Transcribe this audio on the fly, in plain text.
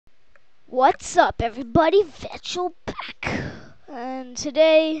What's up, everybody? Vetchel back. And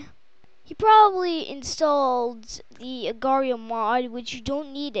today, he probably installed the Agario mod, which you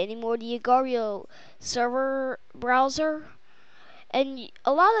don't need anymore, the Agario server browser. And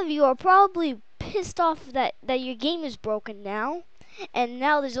a lot of you are probably pissed off that your game is broken now. And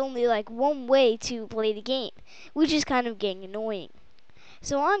now there's only like one way to play the game, which is kind of getting annoying.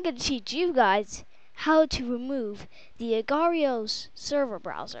 So I'm going to teach you guys how to remove the Agario's server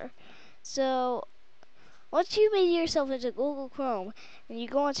browser. So once you made yourself into Google Chrome and you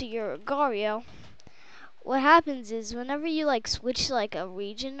go onto your Agario, what happens is whenever you like switch like a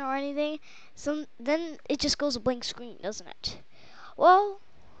region or anything, then it just goes a blank screen, doesn't it? Well,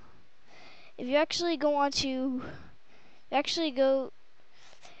 if you actually go into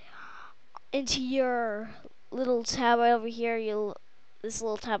your little tab right over here, this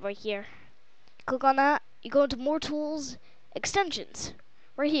little tab right here. Click on that. You go into more tools, extensions,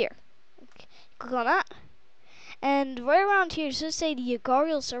 right here. Okay. Click on that. And right around here, it should say the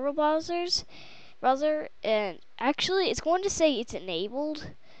Agario server browser, and actually, it's going to say it's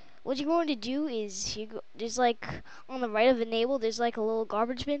enabled. What you're going to do is, there's like, on the right of enable, there's like a little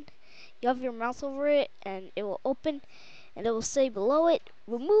garbage bin. You have your mouse over it, and it will open, and it will say below it,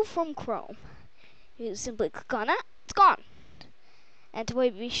 remove from Chrome. You simply click on that, it's gone. And to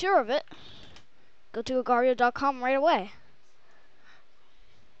be sure of it, go to agario.com right away.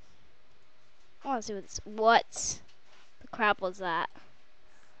 I want to see what the crap was that.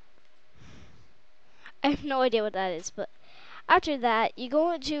 I have no idea what that is, but after that, you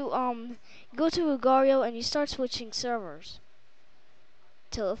go to Agario and you start switching servers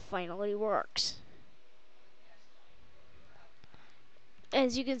till it finally works.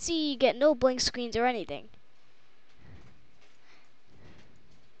 As you can see, you get no blank screens or anything.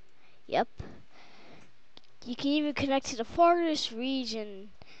 Yep. You can even connect to the farthest region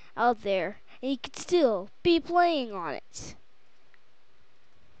out there, and you can still be playing on it.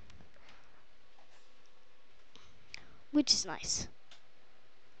 Which is nice.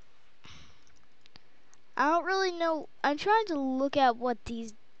 I don't really know. I'm trying to look at what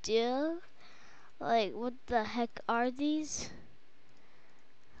these do. Like, what the heck are these?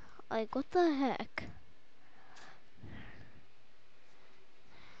 Like, what the heck?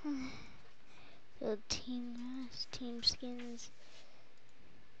 The team skins.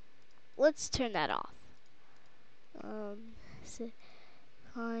 Let's turn that off.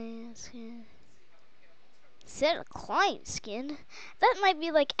 Client skin. Set a client skin? That might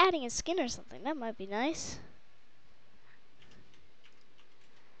be like adding a skin or something. That might be nice.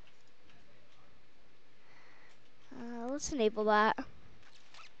 Let's enable that.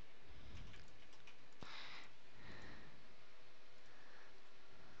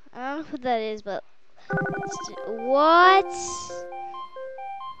 I don't know what that is, but what?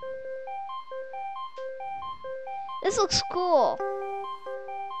 This looks cool.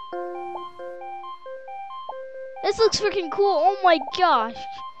 This looks freaking cool. Oh my gosh.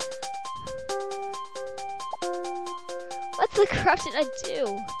 What the crap did I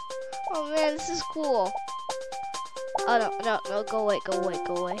do? Oh man, this is cool. Oh no, go away. I'm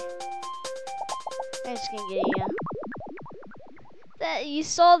just gonna get you. You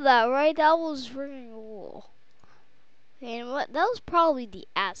saw that, right? That was freaking cool. And what? That was probably the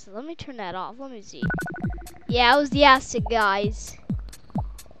acid. Let me turn that off. Let me see. Yeah, it was the acid, guys.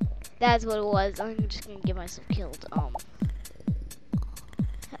 That's what it was. I'm just gonna get myself killed.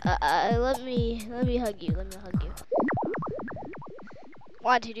 Let me hug you.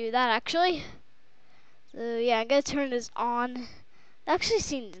 Want to do that actually? So yeah, I'm gonna turn this on. It actually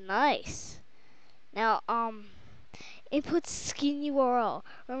seems nice. Now, input skin URL.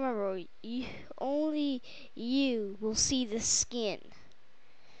 Remember, only you will see the skin.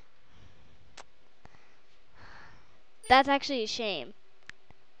 That's actually a shame.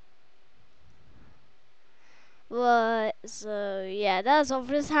 But, so, yeah, that's all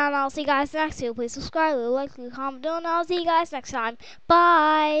for this time. I'll see you guys next time. Please subscribe, like, comment, and I'll see you guys next time.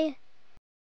 Bye!